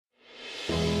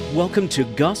Welcome to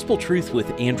Gospel Truth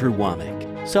with Andrew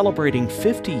Womack, celebrating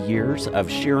 50 years of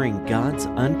sharing God's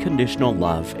unconditional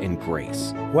love and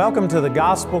grace. Welcome to the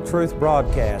Gospel Truth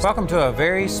broadcast. Welcome to a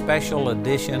very special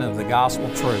edition of the Gospel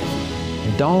Truth.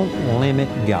 Don't limit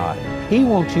God. He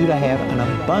wants you to have an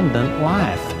abundant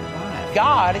life.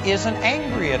 God isn't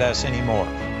angry at us anymore.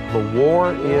 The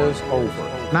war is over.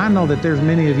 And I know that there's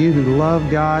many of you who love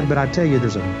God, but I tell you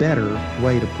there's a better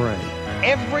way to pray.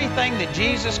 Everything that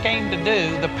Jesus came to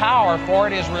do, the power for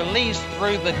it is released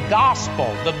through the gospel,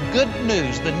 the good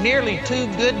news, the nearly too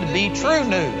good to be true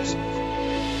news.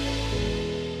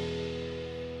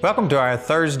 Welcome to our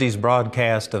Thursday's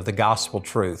broadcast of the Gospel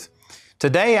Truth.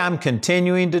 Today I'm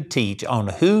continuing to teach on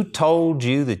who told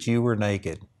you that you were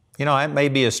naked. You know, that may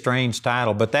be a strange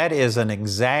title, but that is an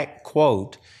exact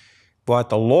quote what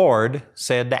the Lord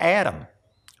said to Adam.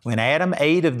 When Adam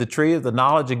ate of the tree of the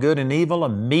knowledge of good and evil,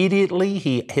 immediately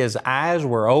his eyes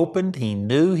were opened. He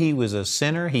knew he was a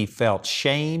sinner. He felt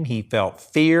shame. He felt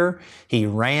fear. He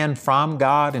ran from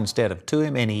God instead of to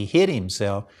Him, and he hid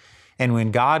himself. And when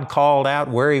God called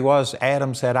out where he was,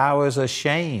 Adam said, I was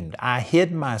ashamed. I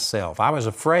hid myself. I was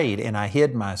afraid, and I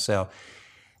hid myself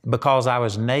because I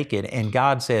was naked. And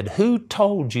God said, who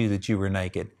told you that you were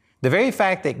naked? The very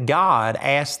fact that God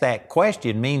asked that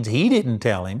question means He didn't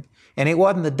tell him. And it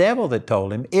wasn't the devil that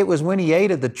told him. It was when he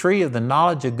ate of the tree of the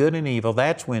knowledge of good and evil.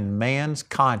 That's when man's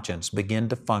conscience began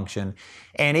to function.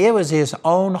 And it was his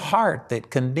own heart that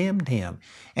condemned him.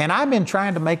 And I've been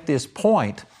trying to make this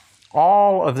point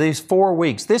all of these 4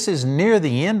 weeks. This is near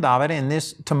the end of it. And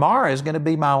tomorrow is going to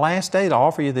be my last day to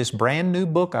offer you this brand new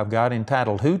book I've got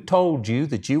entitled, Who Told You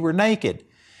That You Were Naked?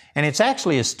 And it's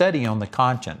actually a study on the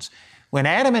conscience. When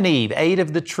Adam and Eve ate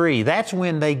of the tree, that's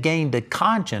when they gained a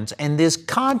conscience, and this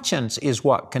conscience is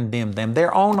what condemned them.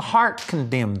 Their own heart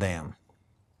condemned them.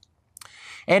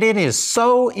 And it is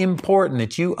so important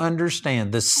that you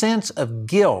understand the sense of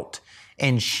guilt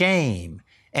and shame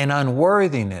and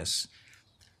unworthiness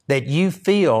that you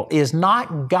feel is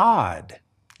not God.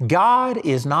 God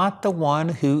is not the one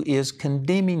who is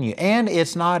condemning you, and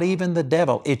it's not even the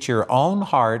devil. It's your own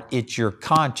heart, it's your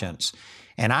conscience.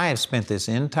 And I have spent this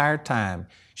entire time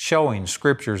showing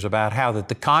scriptures about how that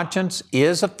the conscience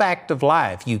is a fact of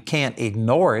life. You can't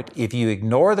ignore it. If you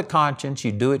ignore the conscience,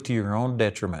 you do it to your own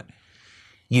detriment.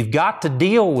 You've got to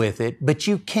deal with it, but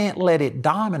you can't let it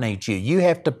dominate you. You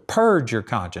have to purge your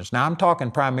conscience. Now, I'm talking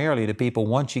primarily to people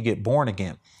once you get born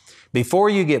again. Before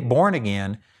you get born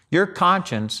again, your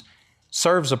conscience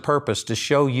serves a purpose to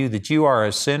show you that you are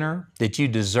a sinner, that you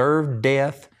deserve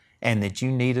death, and that you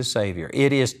need a Savior.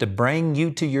 It is to bring you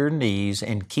to your knees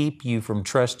and keep you from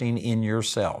trusting in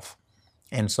yourself.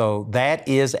 And so that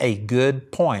is a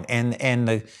good point. And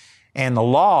the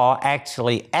law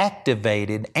actually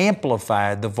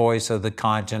amplified the voice of the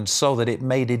conscience so that it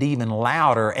made it even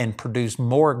louder and produced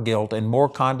more guilt and more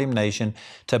condemnation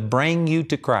to bring you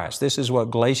to Christ. This is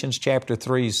what Galatians chapter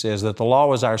 3 says, that the law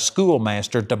was our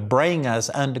schoolmaster to bring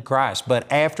us unto Christ.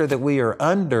 But after that we are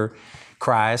under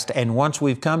Christ, and once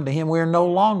we've come to Him, we're no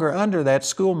longer under that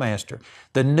schoolmaster.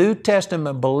 The New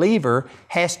Testament believer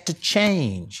has to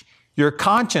change. Your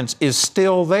conscience is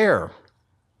still there,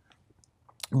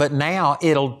 but now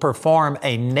it'll perform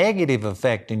a negative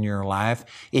effect in your life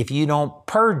if you don't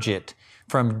purge it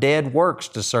from dead works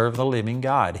to serve the living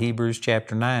God. Hebrews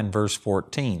chapter 9, verse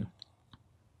 14.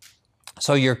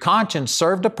 So your conscience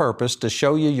served a purpose to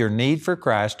show you your need for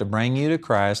Christ, to bring you to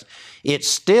Christ. It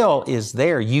still is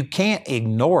there. You can't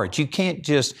ignore it. You can't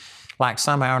just like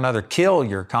somehow or another kill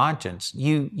your conscience.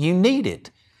 You need it.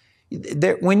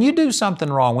 When you do something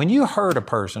wrong, when you hurt a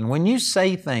person, when you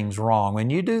say things wrong,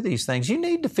 when you do these things, you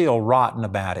need to feel rotten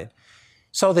about it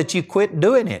so that you quit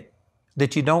doing it,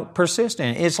 that you don't persist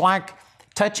in it. It's like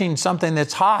touching something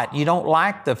that's hot. You don't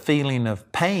like the feeling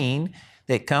of pain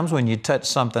that comes when you touch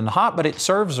something hot, but it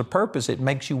serves a purpose. It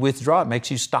makes you withdraw. It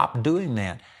makes you stop doing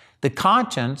that. The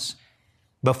conscience,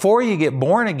 before you get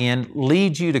born again,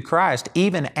 leads you to Christ.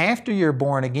 Even after you're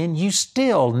born again, you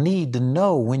still need to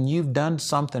know when you've done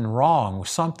something wrong,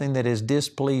 something that has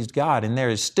displeased God. And there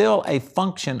is still a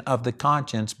function of the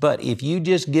conscience, but if you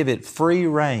just give it free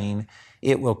rein,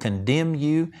 it will condemn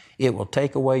you. It will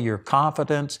take away your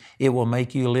confidence. It will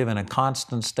make you live in a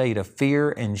constant state of fear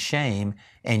and shame,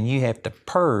 and you have to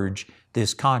purge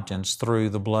this conscience through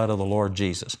the blood of the Lord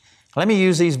Jesus. Let me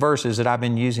use these verses that I've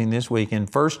been using this week in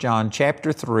 1 John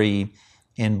chapter 3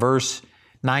 in verse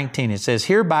 19. It says,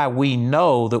 hereby we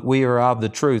know that we are of the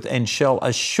truth and shall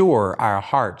assure our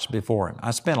hearts before Him.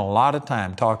 I spent a lot of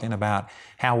time talking about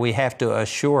how we have to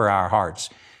assure our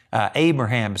hearts.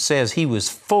 Abraham says he was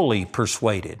fully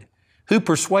persuaded. Who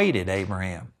persuaded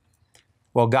Abraham?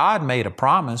 Well, God made a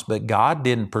promise, but God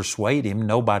didn't persuade him.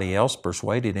 Nobody else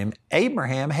persuaded him.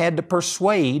 Abraham had to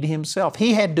persuade himself.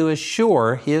 He had to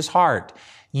assure his heart.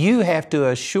 You have to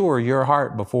assure your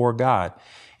heart before God.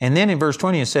 And then in verse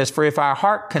 20 it says, "For if our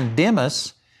heart condemn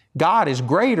us, God is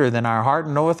greater than our heart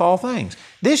and knoweth all things."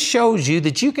 This shows you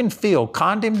that you can feel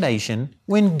condemnation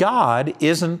when God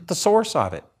isn't the source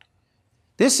of it.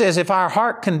 This says if our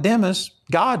heart condemn us,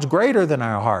 God's greater than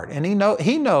our heart. And He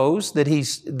knows that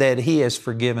He has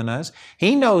forgiven us.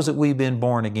 He knows that we've been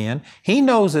born again. He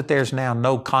knows that there's now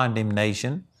no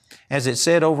condemnation. As it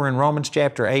said over in Romans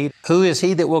chapter 8, who is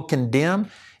He that will condemn?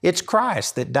 It's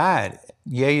Christ that died,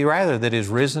 yea, rather, that is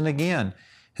risen again,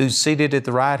 who's seated at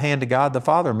the right hand of God the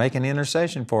Father, making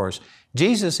intercession for us.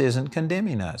 Jesus isn't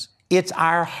condemning us. It's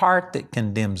our heart that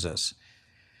condemns us.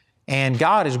 And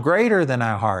God is greater than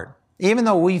our heart. Even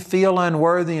though we feel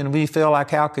unworthy and we feel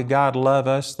like, how could God love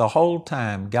us? The whole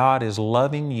time, God is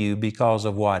loving you because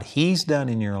of what He's done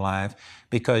in your life,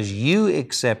 because you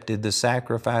accepted the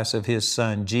sacrifice of His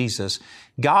Son, Jesus.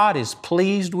 God is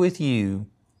pleased with you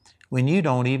when you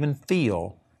don't even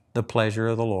feel the pleasure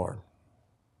of the Lord.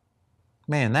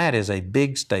 Man, that is a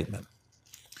big statement.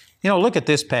 You know, look at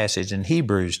this passage in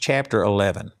Hebrews chapter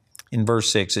 11 in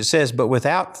verse 6. It says, "But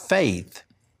without faith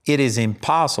it is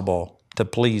impossible to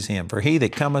please Him. For he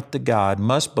that cometh to God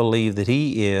must believe that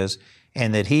He is,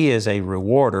 and that He is a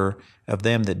rewarder of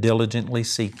them that diligently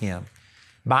seek Him."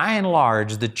 By and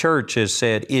large, the church has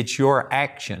said, it's your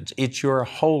actions, it's your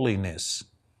holiness,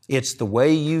 it's the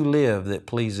way you live that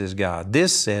pleases God.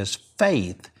 This says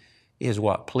faith is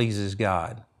what pleases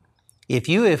God. If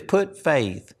you have put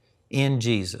faith in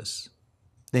Jesus,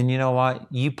 then you know what?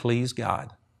 You please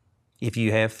God if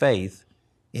you have faith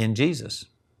in Jesus.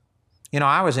 You know,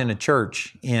 I was in a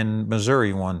church in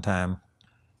Missouri one time,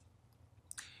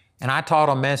 and I taught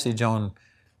a message on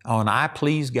I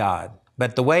please God.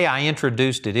 But the way I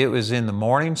introduced it, it was in the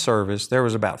morning service. There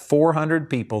was about 400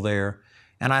 people there,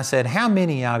 and I said, how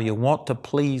many of you want to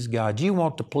please God? You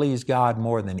want to please God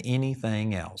more than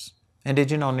anything else? And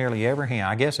did you know nearly every hand,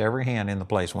 I guess every hand in the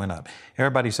place went up.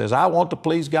 Everybody says, I want to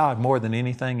please God more than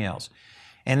anything else.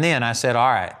 And then I said,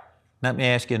 all right, let me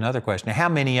ask you another question. How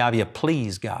many of you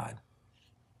please God?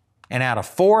 And out of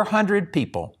 400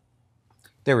 people,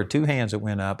 there were 2 hands that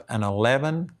went up, an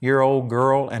 11-year-old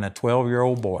girl and a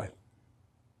 12-year-old boy.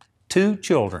 2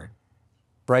 children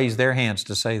raised their hands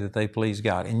to say that they please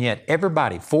God. And yet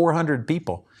everybody, 400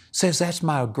 people, says that's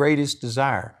my greatest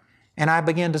desire. And I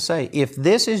began to say, if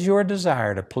this is your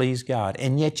desire to please God,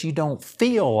 and yet you don't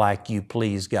feel like you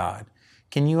please God,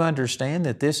 can you understand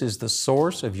that this is the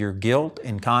source of your guilt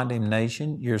and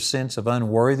condemnation? Your sense of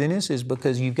unworthiness is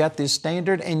because you've got this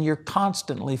standard and you're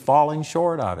constantly falling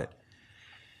short of it.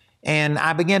 And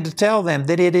I began to tell them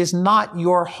that it is not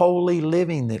your holy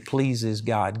living that pleases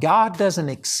God. God doesn't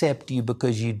accept you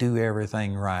because you do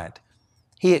everything right.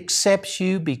 He accepts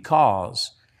you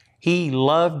because He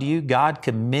loved you. God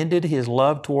commended His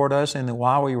love toward us and that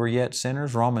while we were yet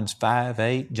sinners, Romans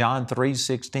 5:8, John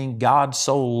 3:16, God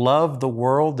so loved the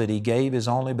world that He gave His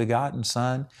only begotten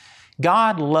Son.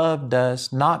 God loved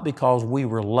us not because we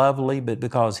were lovely, but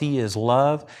because He is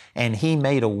love, and He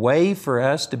made a way for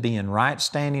us to be in right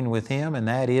standing with Him, and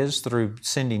that is through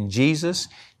sending Jesus.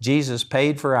 Jesus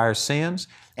paid for our sins,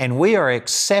 and we are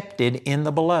accepted in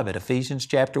the Beloved. Ephesians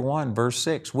chapter 1, verse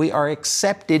 6. We are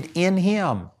accepted in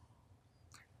Him.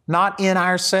 Not in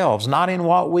ourselves, not in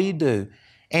what we do.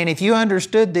 And if you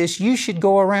understood this, you should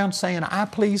go around saying, I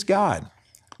please God.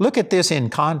 Look at this in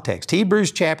context.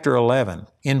 Hebrews chapter 11,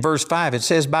 in verse 5, it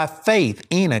says, by faith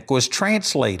Enoch was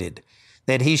translated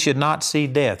that he should not see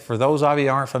death. For those of you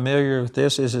who aren't familiar with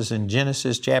this is in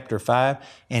Genesis chapter 5,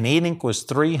 and Enoch was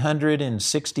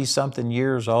 360-something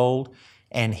years old,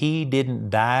 and he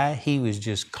didn't die. He was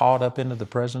just caught up into the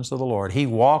presence of the Lord. He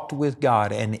walked with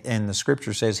God, and the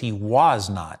Scripture says he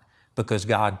was not because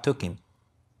God took him.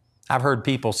 I've heard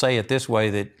people say it this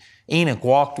way, that Enoch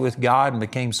walked with God and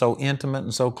became so intimate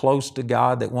and so close to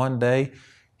God that one day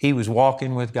he was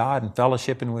walking with God and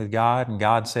fellowshipping with God, and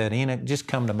God said, Enoch, just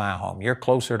come to my home. You're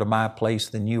closer to my place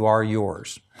than you are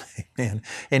yours.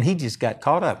 And he just got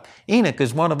caught up. Enoch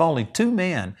is one of only 2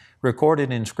 men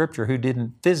recorded in Scripture who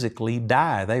didn't physically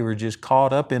die. They were just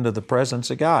caught up into the presence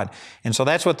of God. And so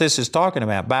that's what this is talking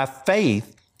about. By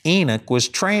faith, Enoch was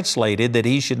translated that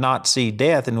he should not see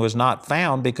death, and was not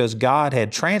found because God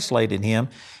had translated him.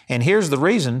 And here's the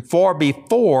reason, for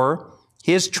before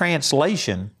his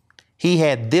translation, he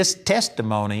had this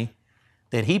testimony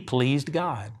that he pleased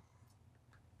God.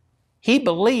 He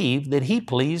believed that he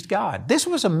pleased God. This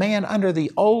was a man under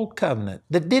the old covenant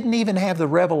that didn't even have the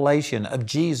revelation of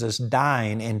Jesus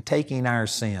dying and taking our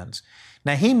sins.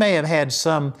 Now, he may have had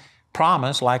some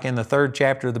promise, like in the 3rd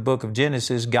chapter of the book of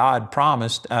Genesis, God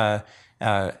promised Adam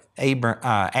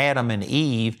and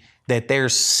Eve that their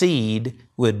seed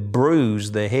would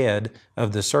bruise the head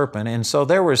of the serpent. And so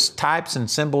there was types and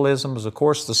symbolisms. Of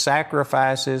course, the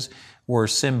sacrifices were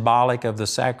symbolic of the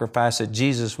sacrifice that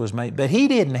Jesus was made, but he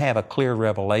didn't have a clear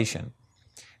revelation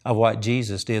of what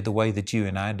Jesus did the way that you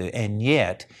and I do. And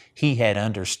yet, he had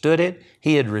understood it,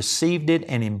 he had received it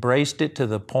and embraced it to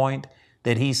the point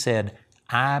that he said,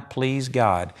 I please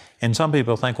God. And some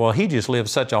people think, well, he just lived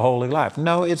such a holy life.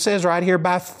 No, it says right here,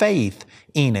 by faith,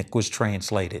 Enoch was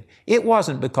translated. It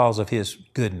wasn't because of his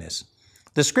goodness.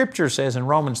 The Scripture says in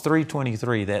Romans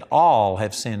 3:23 that all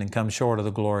have sinned and come short of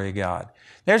the glory of God.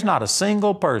 There's not a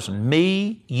single person,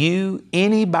 me, you,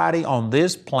 anybody on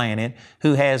this planet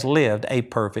who has lived a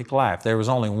perfect life. There was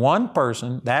only one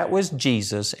person, that was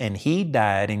Jesus, and He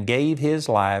died and gave His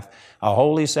life, a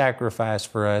holy sacrifice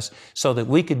for us, so that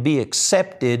we could be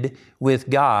accepted with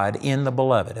God in the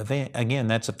Beloved. Again,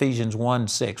 that's Ephesians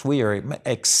 1:6. We are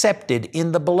accepted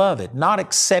in the Beloved, not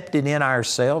accepted in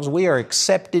ourselves. We are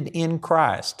accepted in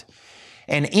Christ.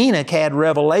 And Enoch had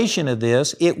revelation of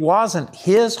this. It wasn't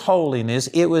his holiness,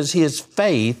 it was his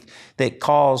faith that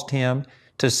caused him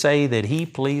to say that he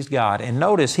pleased God. And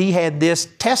notice he had this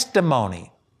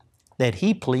testimony that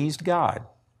he pleased God.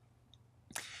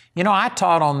 You know, I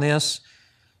taught on this,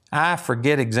 I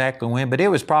forget exactly when, but it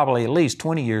was probably at least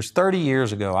 20 years, 30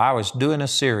 years ago. I was doing a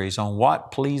series on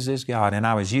what pleases God, and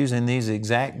I was using these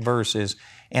exact verses.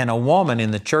 And a woman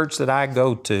in the church that I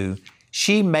go to,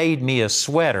 she made me a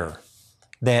sweater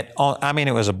that,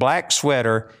 it was a black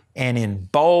sweater, and in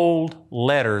bold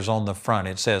letters on the front,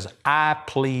 it says, I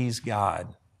please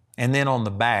God. And then on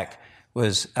the back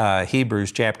was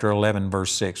Hebrews chapter 11,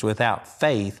 verse 6. Without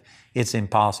faith, it's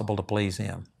impossible to please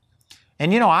Him.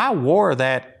 And you know, I wore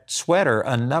that sweater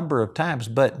a number of times,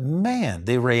 but man,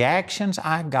 the reactions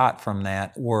I got from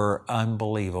that were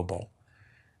unbelievable.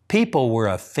 People were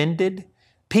offended.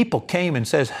 People came and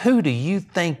says, who do you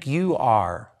think you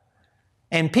are?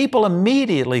 And people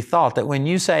immediately thought that when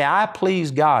you say, I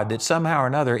please God, that somehow or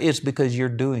another it's because you're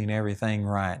doing everything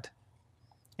right.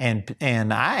 And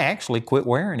I actually quit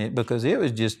wearing it because it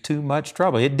was just too much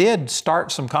trouble. It did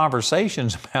start some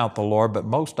conversations about the Lord, but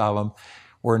most of them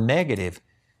were negative.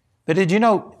 But did you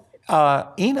know,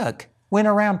 Enoch went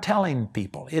around telling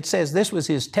people. It says this was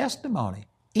his testimony.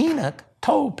 Enoch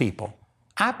told people,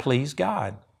 I please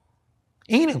God.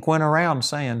 Enoch went around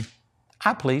saying,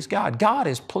 I please God. God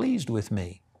is pleased with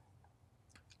me.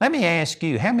 Let me ask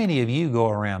you, how many of you go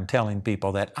around telling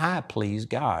people that I please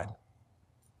God?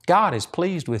 God is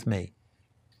pleased with me.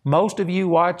 Most of you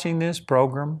watching this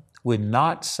program would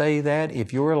not say that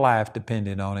if your life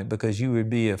depended on it, because you would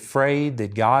be afraid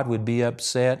that God would be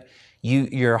upset.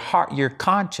 Your heart, your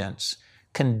conscience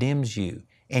condemns you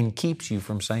and keeps you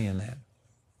from saying that.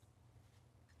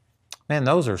 Man,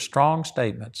 those are strong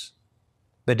statements.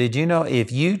 But did you know,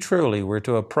 if you truly were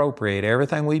to appropriate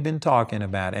everything we've been talking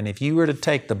about, and if you were to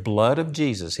take the blood of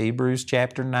Jesus, Hebrews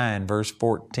chapter 9, verse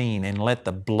 14, and let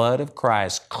the blood of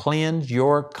Christ cleanse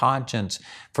your conscience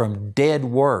from dead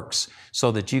works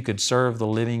so that you could serve the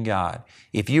living God.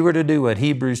 If you were to do what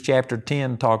Hebrews chapter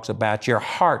 10 talks about, your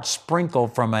heart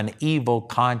sprinkled from an evil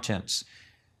conscience,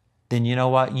 then you know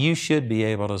what? You should be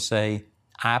able to say,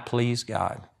 I please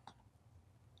God.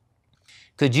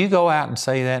 Could you go out and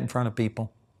say that in front of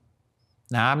people?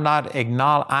 Now,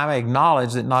 I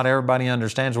acknowledge that not everybody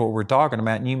understands what we're talking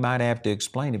about, and you might have to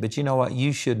explain it, but you know what?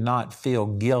 You should not feel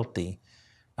guilty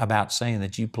about saying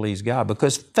that you please God,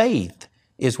 because faith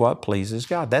is what pleases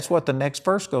God. That's what the next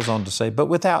verse goes on to say. But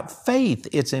without faith,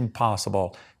 it's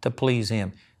impossible to please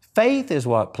Him. Faith is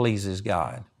what pleases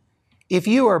God. If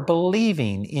you are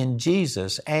believing in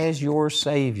Jesus as your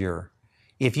Savior,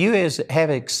 if you have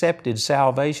accepted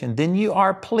salvation, then you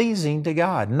are pleasing to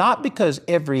God. Not because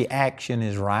every action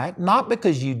is right, not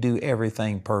because you do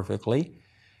everything perfectly.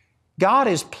 God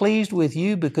is pleased with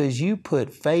you because you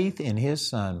put faith in His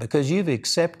Son, because you've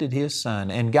accepted His Son.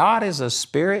 And God is a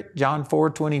Spirit, John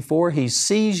 4:24. He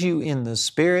sees you in the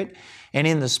Spirit, and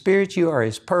in the Spirit you are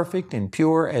as perfect and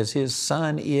pure as His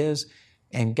Son is,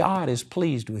 and God is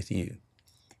pleased with you.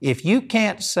 If you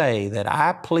can't say that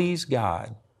I please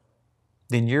God,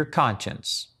 then your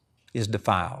conscience is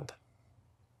defiled.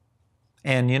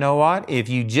 And you know what? If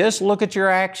you just look at your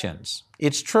actions,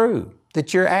 it's true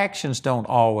that your actions don't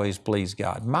always please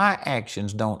God. My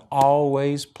actions don't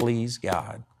always please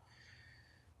God.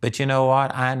 But you know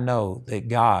what? I know that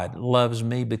God loves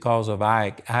me because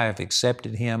I have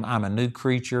accepted Him. I'm a new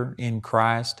creature in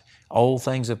Christ. Old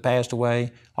things have passed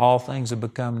away. All things have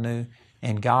become new.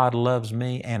 and God loves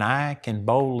me, and I can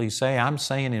boldly say, I'm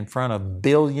saying in front of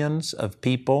billions of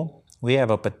people, we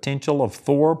have a potential of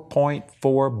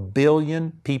 4.4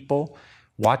 billion people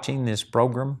watching this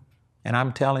program, and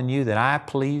I'm telling you that I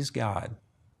please God.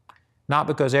 Not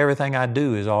because everything I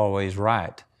do is always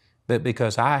right, but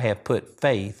because I have put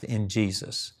faith in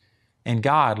Jesus. And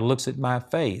God looks at my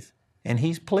faith, and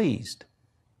He's pleased.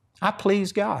 I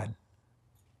please God.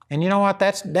 And you know what?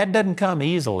 That doesn't come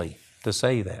easily to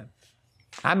say that.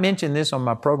 I mentioned this on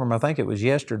my program, I think it was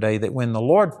yesterday, that when the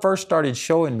Lord first started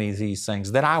showing me these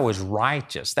things, that I was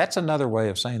righteous. That's another way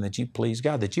of saying that you please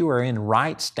God, that you are in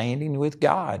right standing with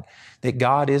God, that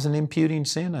God isn't imputing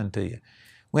sin unto you.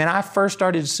 When I first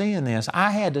started seeing this,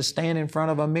 I had to stand in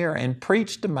front of a mirror and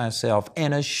preach to myself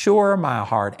and assure my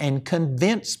heart and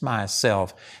convince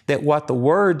myself that what the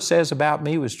Word says about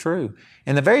me was true.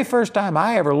 And the very first time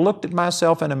I ever looked at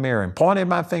myself in a mirror and pointed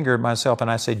my finger at myself and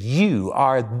I said, you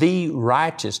are the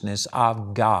righteousness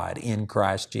of God in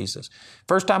Christ Jesus.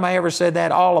 First time I ever said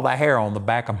that, all of the hair on the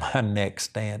back of my neck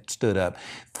stood up.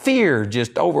 Fear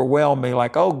just overwhelmed me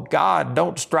like, oh God,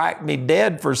 don't strike me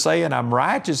dead for saying I'm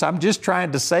righteous. I'm just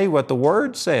trying to say what the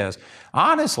Word says.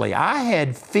 Honestly, I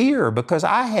had fear because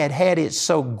I had had it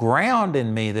so ground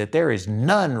in me that there is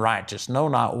none righteous, no,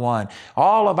 not one.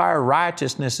 All of our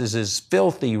righteousness is as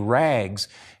filthy rags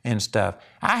and stuff.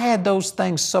 I had those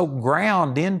things so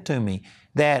ground into me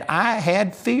that I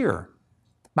had fear.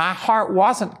 My heart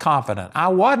wasn't confident. I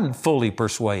wasn't fully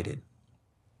persuaded.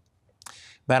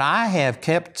 But I have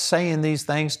kept saying these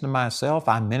things to myself.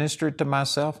 I minister it to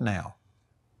myself now.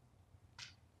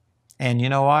 And you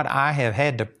know what? I have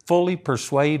had to fully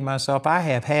persuade myself. I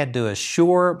have had to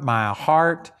assure my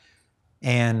heart,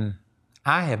 and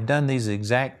I have done these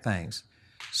exact things.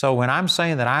 So when I'm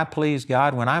saying that I please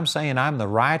God, when I'm saying I'm the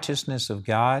righteousness of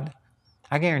God,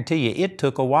 I guarantee you it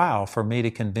took a while for me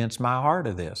to convince my heart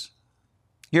of this.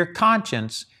 Your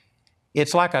conscience,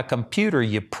 it's like a computer.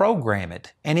 You program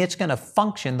it, and it's going to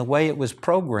function the way it was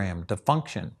programmed to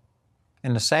function.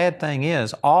 And the sad thing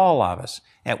is, all of us,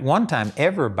 at one time,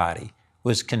 everybody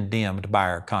was condemned by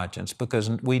our conscience because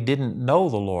we didn't know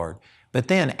the Lord. But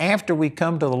then after we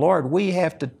come to the Lord, we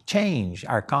have to change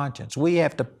our conscience. We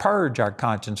have to purge our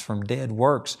conscience from dead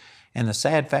works. And the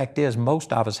sad fact is,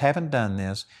 most of us haven't done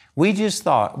this. We just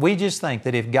think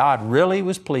that if God really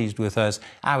was pleased with us,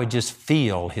 I would just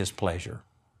feel His pleasure.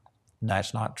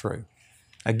 That's not true.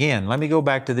 Again, let me go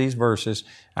back to these verses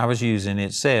I was using.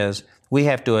 It says, we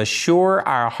have to assure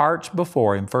our hearts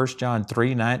before Him, 1 John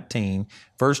 3:19,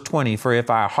 verse 20, for if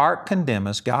our heart condemn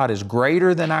us, God is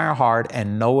greater than our heart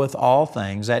and knoweth all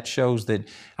things. That shows that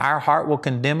our heart will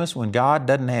condemn us when God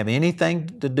doesn't have anything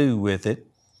to do with it.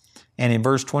 And in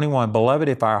verse 21, beloved,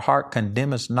 if our heart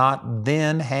condemn us not,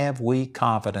 then have we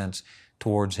confidence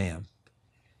towards Him.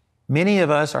 Many of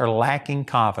us are lacking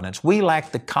confidence. We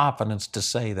lack the confidence to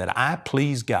say that I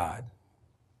please God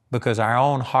because our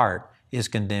own heart is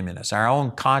condemning us. Our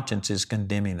own conscience is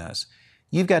condemning us.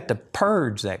 You've got to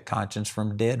purge that conscience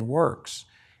from dead works.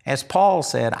 As Paul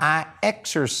said, I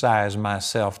exercise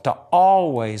myself to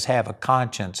always have a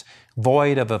conscience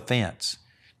void of offense.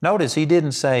 Notice he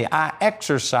didn't say, I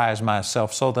exercise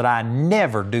myself so that I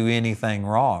never do anything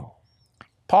wrong.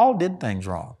 Paul did things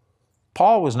wrong.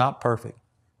 Paul was not perfect.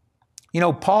 You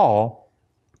know, Paul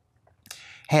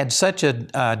had such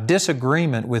a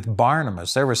disagreement with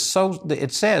Barnabas.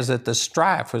 It says that the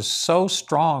strife was so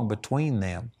strong between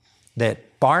them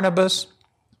that Barnabas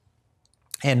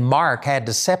and Mark had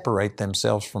to separate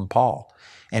themselves from Paul.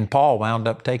 And Paul wound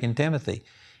up taking Timothy.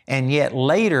 And yet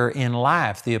later in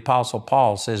life, the Apostle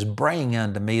Paul says, bring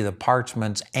unto me the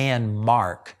parchments and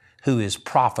Mark, who is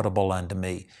profitable unto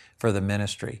me for the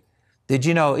ministry. Did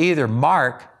you know either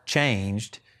Mark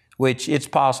changed, which it's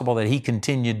possible that he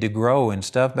continued to grow and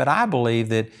stuff, but I believe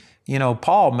that,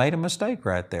 Paul made a mistake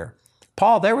right there.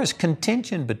 There was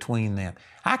contention between them.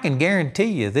 I can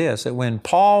guarantee you this, that when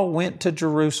Paul went to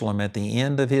Jerusalem at the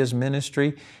end of his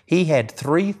ministry, he had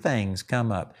 3 things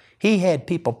come up. He had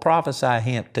people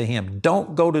prophesy to him,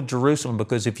 don't go to Jerusalem,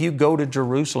 because if you go to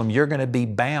Jerusalem, you're going to be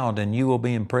bound and you will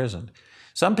be imprisoned.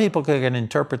 Some people can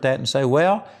interpret that and say,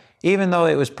 well, even though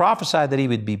it was prophesied that he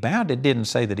would be bound, it didn't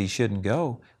say that he shouldn't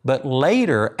go. But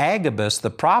later, Agabus,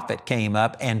 the prophet, came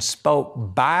up and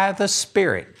spoke by the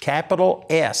Spirit, capital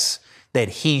S, that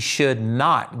he should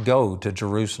not go to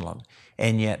Jerusalem.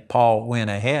 And yet Paul went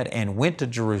ahead and went to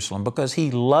Jerusalem because he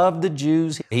loved the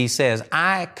Jews. He says,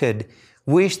 I could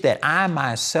wish that I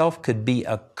myself could be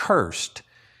accursed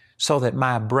so that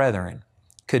my brethren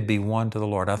could be won to the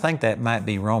Lord. I think that might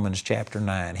be Romans chapter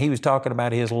 9. He was talking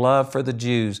about his love for the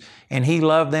Jews, and he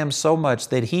loved them so much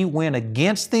that he went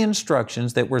against the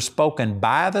instructions that were spoken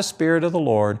by the Spirit of the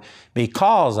Lord.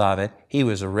 Because of it, he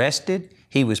was arrested.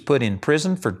 He was put in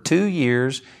prison for 2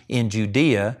 years in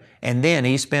Judea, and then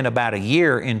he spent about a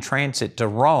year in transit to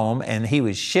Rome, and he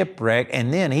was shipwrecked,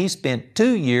 and then he spent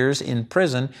 2 years in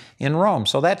prison in Rome.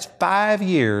 So that's 5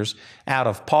 years out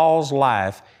of Paul's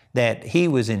life that he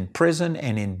was in prison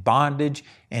and in bondage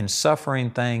and suffering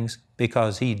things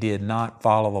because he did not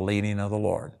follow the leading of the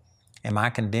Lord. Am I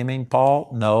condemning Paul?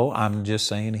 No, I'm just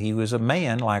saying he was a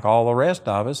man like all the rest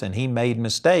of us, and he made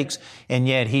mistakes, and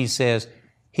yet he says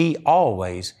he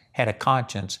always had a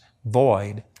conscience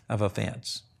void of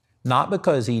offense. Not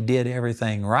because he did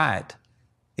everything right.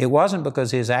 It wasn't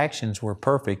because his actions were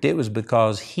perfect. It was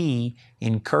because he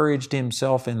encouraged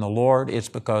himself in the Lord. It's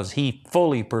because he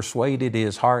fully persuaded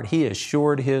his heart. He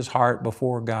assured his heart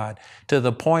before God to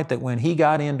the point that when he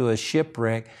got into a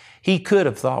shipwreck, he could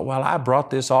have thought, well, I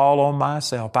brought this all on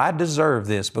myself. I deserve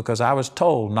this because I was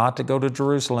told not to go to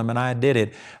Jerusalem and I did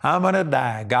it. I'm going to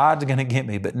die. God's going to get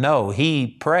me. But no, he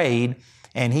prayed,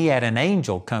 and he had an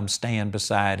angel come stand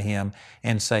beside him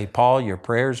and say, Paul, your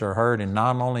prayers are heard, and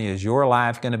not only is your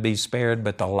life going to be spared,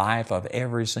 but the life of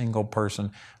every single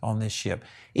person on this ship.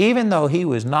 Even though he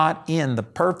was not in the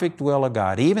perfect will of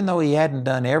God, even though he hadn't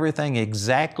done everything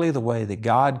exactly the way that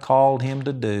God called him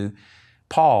to do,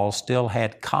 Paul still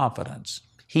had confidence.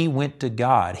 He went to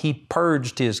God. He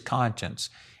purged his conscience.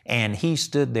 And he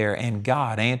stood there, and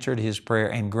God answered his prayer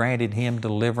and granted him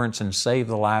deliverance and saved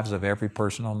the lives of every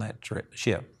person on that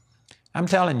ship. I'm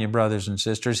telling you, brothers and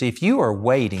sisters, if you are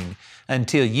waiting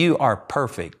until you are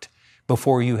perfect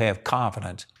before you have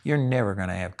confidence, you're never going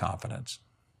to have confidence.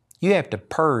 You have to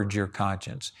purge your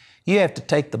conscience. You have to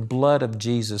take the blood of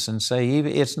Jesus and say,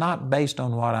 it's not based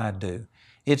on what I do.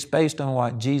 It's based on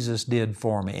what Jesus did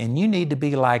for me. And you need to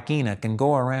be like Enoch and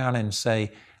go around and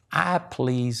say, I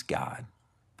please God.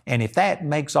 And if that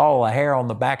makes all the hair on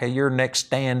the back of your neck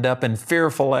stand up and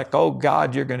fearful like, oh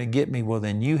God, you're going to get me, well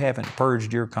then you haven't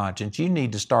purged your conscience. You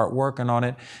need to start working on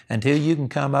it until you can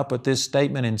come up with this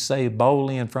statement and say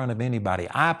boldly in front of anybody,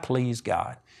 I please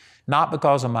God. Not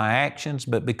because of my actions,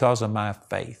 but because of my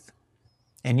faith.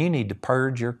 And you need to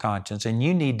purge your conscience, and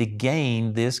you need to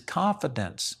gain this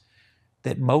confidence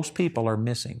that most people are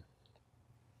missing.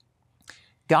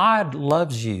 God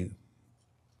loves you.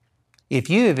 If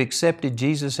you have accepted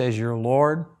Jesus as your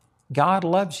Lord, God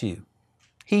loves you.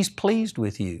 He's pleased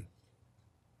with you.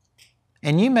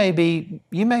 And you may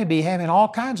be having all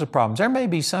kinds of problems. There may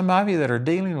be some of you that are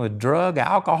dealing with drug,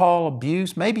 alcohol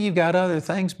abuse. Maybe you've got other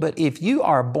things. But if you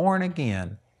are born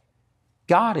again,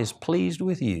 God is pleased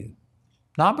with you.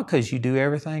 Not because you do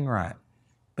everything right,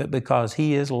 but because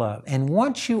He is love. And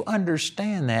once you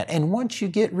understand that, and once you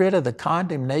get rid of the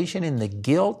condemnation and the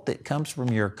guilt that comes from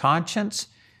your conscience,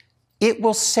 it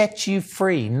will set you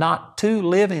free, not to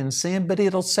live in sin, but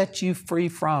it'll set you free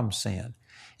from sin.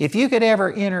 If you could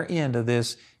ever enter into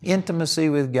this intimacy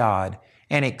with God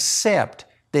and accept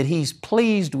that He's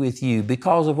pleased with you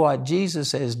because of what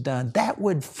Jesus has done, that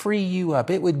would free you up.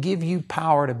 It would give you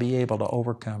power to be able to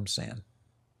overcome sin.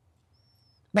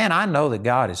 Man, I know that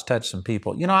God has touched some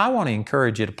people. You know, I want to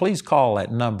encourage you to please call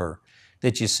that number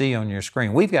that you see on your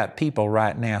screen. We've got people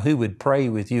right now who would pray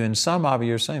with you, and some of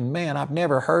you are saying, man, I've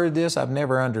never heard this, I've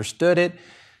never understood it.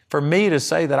 For me to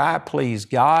say that I please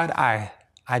God, I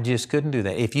just couldn't do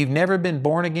that. If you've never been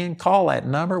born again, call that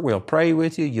number. We'll pray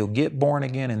with you. You'll get born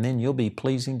again, and then you'll be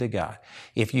pleasing to God.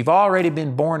 If you've already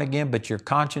been born again, but your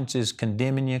conscience is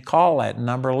condemning you, call that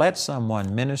number. Let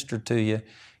someone minister to you,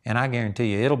 and I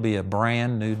guarantee you it'll be a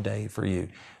brand new day for you.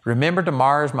 Remember,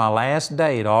 tomorrow is my last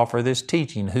day to offer this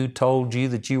teaching, Who Told You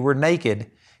That You Were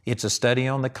Naked? It's a study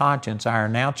on the conscience. Our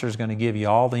announcer is going to give you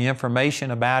all the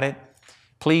information about it.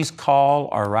 Please call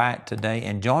or write today,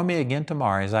 and join me again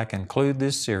tomorrow as I conclude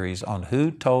this series on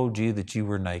Who Told You That You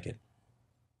Were Naked.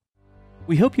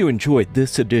 We hope you enjoyed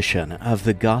this edition of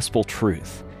The Gospel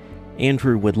Truth.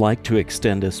 Andrew would like to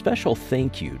extend a special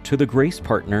thank you to the grace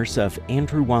partners of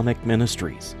Andrew Wommack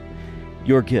Ministries.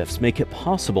 Your gifts make it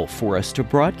possible for us to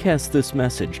broadcast this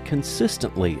message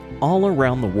consistently all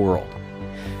around the world.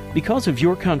 Because of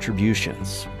your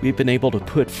contributions, we've been able to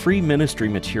put free ministry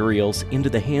materials into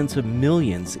the hands of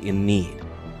millions in need.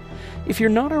 If you're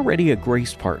not already a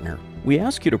grace partner, we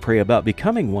ask you to pray about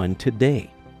becoming one today.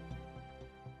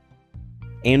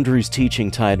 Andrew's teaching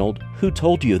titled, Who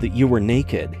Told You That You Were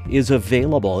Naked? Is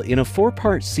available in a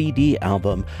 4-part CD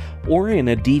album or in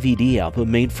a DVD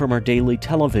album made from our daily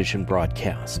television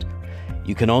broadcast.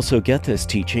 You can also get this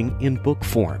teaching in book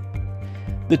form.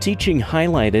 The teaching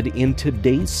highlighted in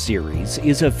today's series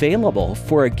is available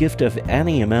for a gift of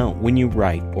any amount when you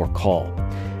write or call.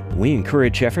 We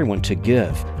encourage everyone to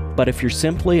give, but if you're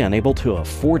simply unable to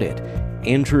afford it,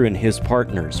 Andrew and his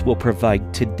partners will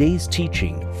provide today's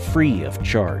teaching free of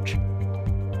charge.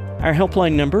 Our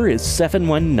helpline number is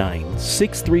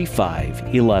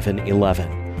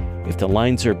 719-635-1111. If the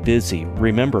lines are busy,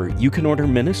 remember you can order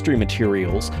ministry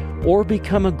materials or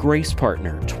become a Grace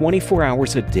Partner 24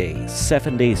 hours a day,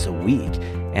 7 days a week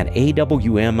at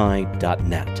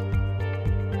awmi.net.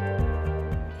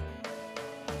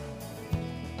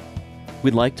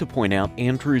 We'd like to point out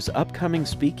Andrew's upcoming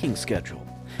speaking schedule.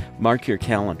 Mark your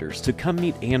calendars to come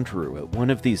meet Andrew at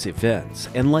one of these events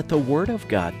and let the Word of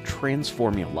God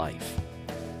transform your life.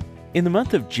 In the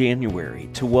month of January,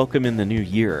 to welcome in the new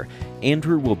year,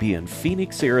 Andrew will be in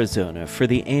Phoenix, Arizona for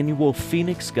the annual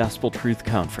Phoenix Gospel Truth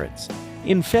Conference.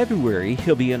 In February,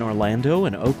 he'll be in Orlando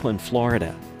and Oakland,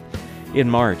 Florida. In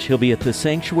March, he'll be at the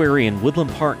Sanctuary in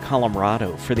Woodland Park,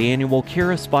 Colorado for the annual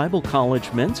Charis Bible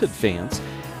College Men's Advance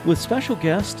with special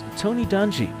guests Tony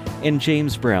Dungy and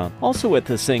James Brown. Also at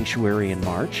the Sanctuary in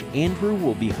March, Andrew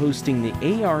will be hosting the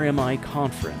ARMI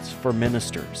Conference for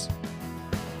Ministers.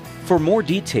 For more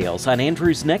details on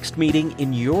Andrew's next meeting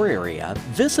in your area,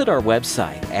 visit our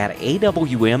website at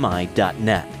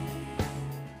awmi.net.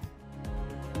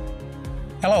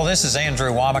 Hello, this is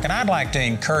Andrew Womack, and I'd like to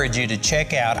encourage you to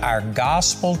check out our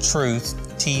Gospel Truth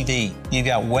TV. You've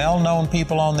got well-known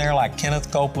people on there like Kenneth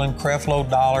Copeland, Creflo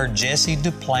Dollar, Jesse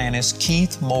Duplantis,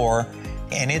 Keith Moore,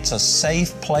 and it's a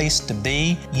safe place to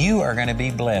be. You are going to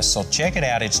be blessed. So check it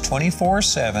out. It's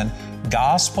 24/7,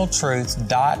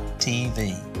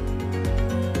 gospeltruth.tv.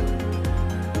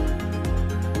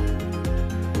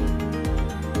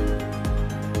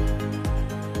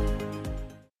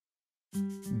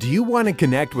 Do you want to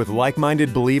connect with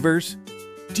like-minded believers?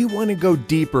 Do you want to go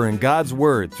deeper in God's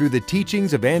Word through the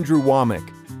teachings of Andrew Womack?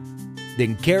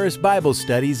 Then Charis Bible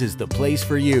Studies is the place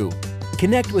for you.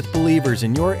 Connect with believers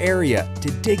in your area to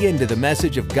dig into the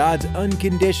message of God's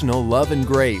unconditional love and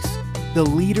grace. The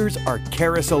leaders are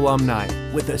Charis alumni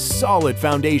with a solid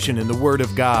foundation in the Word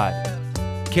of God.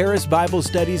 Charis Bible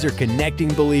Studies are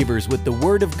connecting believers with the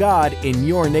Word of God in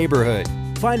your neighborhood.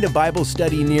 Find a Bible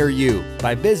study near you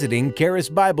by visiting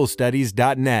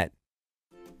charisbiblestudies.net.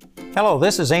 Hello,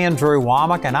 this is Andrew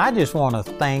Womack, and I just want to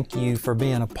thank you for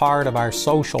being a part of our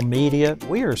social media.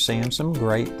 We are seeing some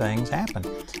great things happen.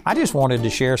 I just wanted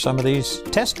to share some of these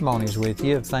testimonies with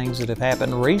you of things that have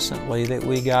happened recently that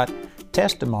we got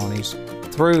testimonies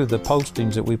through the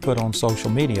postings that we put on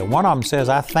social media. One of them says,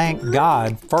 I thank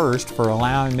God first for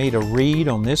allowing me to read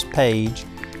on this page.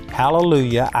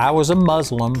 Hallelujah, I was a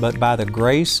Muslim, but by the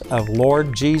grace of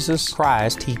Lord Jesus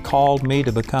Christ, He called me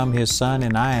to become His son,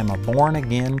 and I am a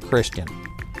born-again Christian.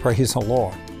 Praise the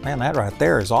Lord. Man, that right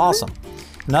there is awesome.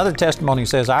 Another testimony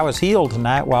says, I was healed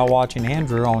tonight while watching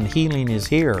Andrew on Healing is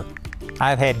Here.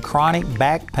 I've had chronic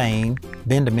back pain,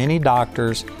 been to many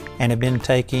doctors, and have been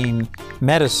taking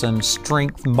medicine,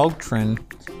 Strength Motrin,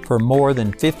 for more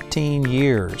than 15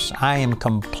 years. I am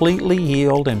completely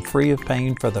healed and free of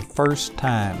pain for the first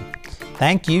time.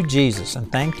 Thank you, Jesus,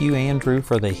 and thank you, Andrew,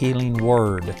 for the healing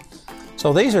word.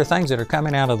 So these are things that are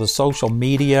coming out of the social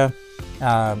media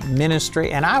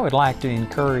ministry, and I would like to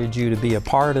encourage you to be a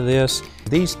part of this.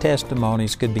 These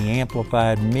testimonies could be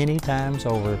amplified many times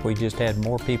over if we just had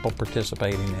more people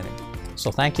participating in it.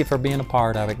 So thank you for being a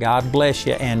part of it. God bless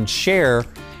you, and share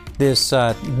this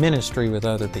ministry with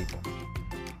other people.